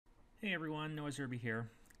Hey everyone, Noah Zerby here.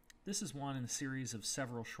 This is one in a series of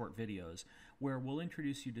several short videos where we'll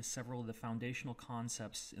introduce you to several of the foundational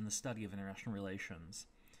concepts in the study of international relations.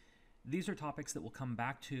 These are topics that we'll come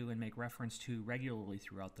back to and make reference to regularly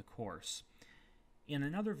throughout the course. In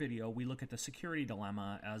another video, we look at the security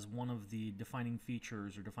dilemma as one of the defining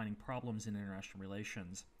features or defining problems in international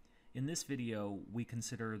relations. In this video, we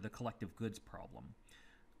consider the collective goods problem.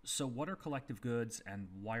 So what are collective goods and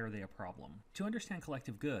why are they a problem? To understand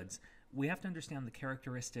collective goods, we have to understand the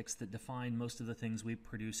characteristics that define most of the things we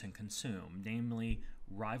produce and consume, namely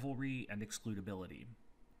rivalry and excludability.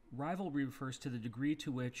 Rivalry refers to the degree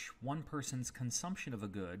to which one person's consumption of a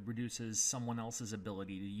good reduces someone else's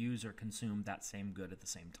ability to use or consume that same good at the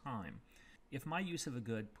same time. If my use of a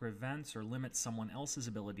good prevents or limits someone else's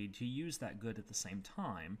ability to use that good at the same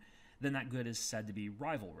time, then that good is said to be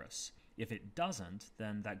rivalrous. If it doesn't,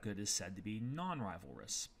 then that good is said to be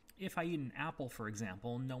non-rivalrous. If I eat an apple, for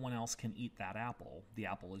example, no one else can eat that apple. The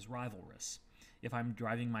apple is rivalrous. If I'm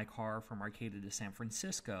driving my car from Arcata to San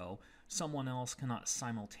Francisco, someone else cannot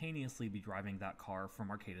simultaneously be driving that car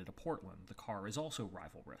from Arcata to Portland. The car is also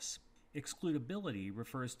rivalrous. Excludability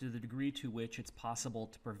refers to the degree to which it's possible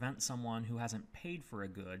to prevent someone who hasn't paid for a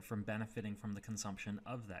good from benefiting from the consumption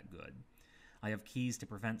of that good. I have keys to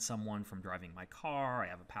prevent someone from driving my car, I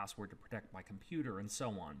have a password to protect my computer, and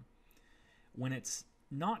so on. When it's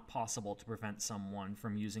not possible to prevent someone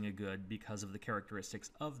from using a good because of the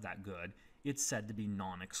characteristics of that good, it's said to be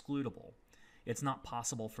non-excludable. It's not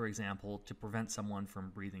possible, for example, to prevent someone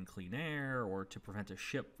from breathing clean air or to prevent a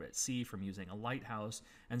ship at sea from using a lighthouse,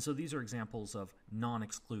 and so these are examples of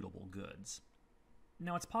non-excludable goods.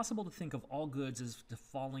 Now, it's possible to think of all goods as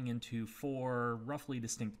falling into four roughly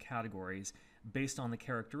distinct categories based on the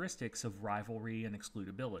characteristics of rivalry and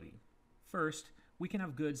excludability. First, we can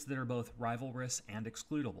have goods that are both rivalrous and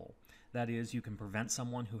excludable. That is, you can prevent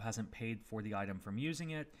someone who hasn't paid for the item from using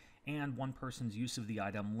it, and one person's use of the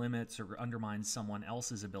item limits or undermines someone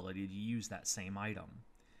else's ability to use that same item.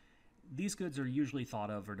 These goods are usually thought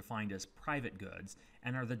of or defined as private goods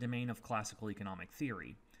and are the domain of classical economic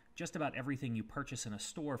theory. Just about everything you purchase in a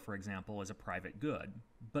store, for example, is a private good,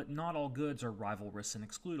 but not all goods are rivalrous and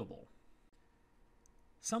excludable.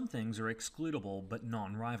 Some things are excludable but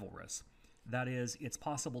non-rivalrous. That is, it's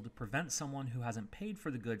possible to prevent someone who hasn't paid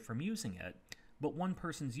for the good from using it, but one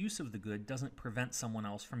person's use of the good doesn't prevent someone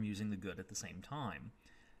else from using the good at the same time.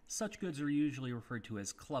 Such goods are usually referred to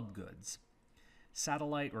as club goods.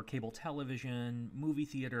 Satellite or cable television, movie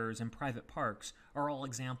theaters, and private parks are all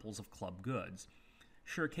examples of club goods.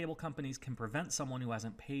 Sure, cable companies can prevent someone who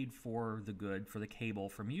hasn't paid for the good for the cable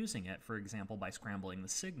from using it, for example by scrambling the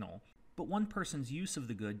signal, but one person's use of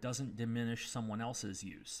the good doesn't diminish someone else's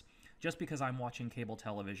use. Just because I'm watching cable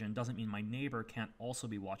television doesn't mean my neighbor can't also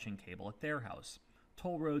be watching cable at their house.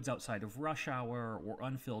 Toll roads outside of rush hour or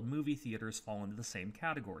unfilled movie theaters fall into the same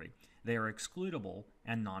category. They are excludable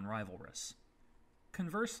and non-rivalrous.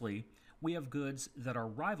 Conversely, we have goods that are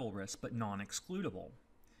rivalrous but non-excludable.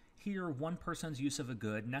 Here, one person's use of a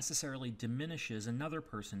good necessarily diminishes another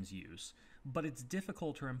person's use, but it's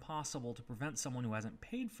difficult or impossible to prevent someone who hasn't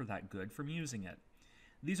paid for that good from using it.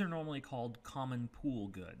 These are normally called common pool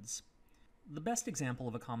goods. The best example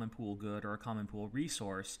of a common pool good or a common pool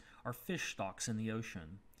resource are fish stocks in the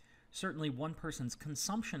ocean. Certainly, one person's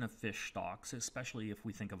consumption of fish stocks, especially if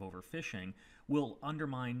we think of overfishing, will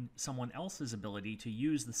undermine someone else's ability to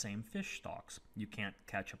use the same fish stocks. You can't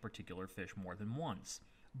catch a particular fish more than once.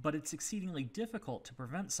 But it's exceedingly difficult to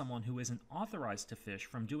prevent someone who isn't authorized to fish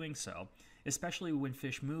from doing so, especially when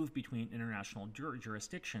fish move between international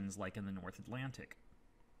jurisdictions like in the North Atlantic.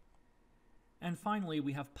 And finally,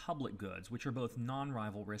 we have public goods, which are both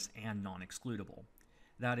non-rivalrous and non-excludable.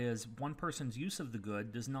 That is, one person's use of the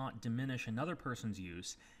good does not diminish another person's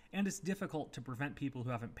use, and it's difficult to prevent people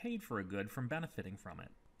who haven't paid for a good from benefiting from it.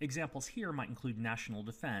 Examples here might include national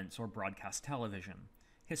defense or broadcast television.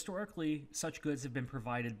 Historically, such goods have been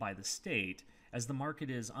provided by the state, as the market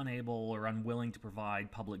is unable or unwilling to provide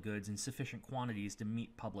public goods in sufficient quantities to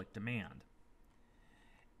meet public demand.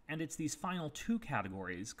 And it's these final two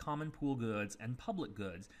categories, common pool goods and public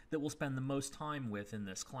goods, that we'll spend the most time with in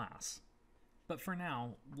this class. But for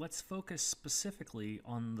now, let's focus specifically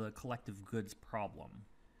on the collective goods problem.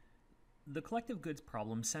 The collective goods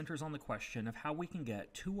problem centers on the question of how we can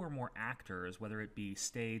get two or more actors, whether it be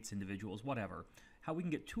states, individuals, whatever, how we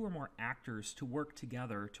can get two or more actors to work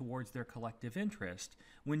together towards their collective interest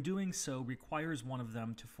when doing so requires one of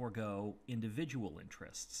them to forego individual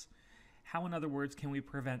interests. How, in other words, can we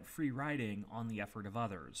prevent free riding on the effort of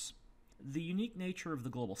others? The unique nature of the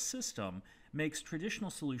global system makes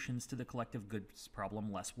traditional solutions to the collective goods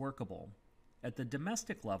problem less workable. At the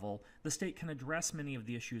domestic level, the state can address many of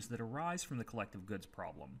the issues that arise from the collective goods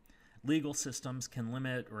problem. Legal systems can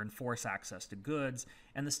limit or enforce access to goods,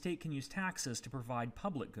 and the state can use taxes to provide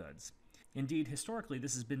public goods. Indeed, historically,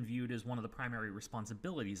 this has been viewed as one of the primary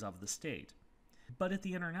responsibilities of the state. But at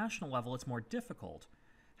the international level, it's more difficult.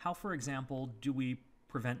 How, for example, do we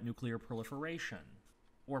prevent nuclear proliferation,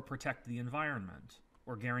 or protect the environment,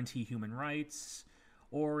 or guarantee human rights,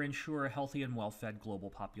 or ensure a healthy and well-fed global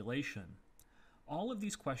population? All of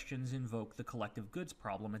these questions invoke the collective goods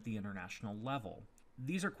problem at the international level.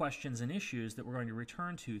 These are questions and issues that we're going to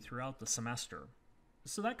return to throughout the semester.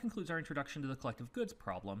 So that concludes our introduction to the collective goods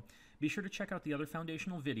problem. Be sure to check out the other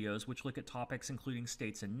foundational videos which look at topics including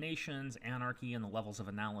states and nations, anarchy, and the levels of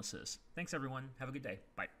analysis. Thanks everyone. Have a good day.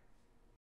 Bye.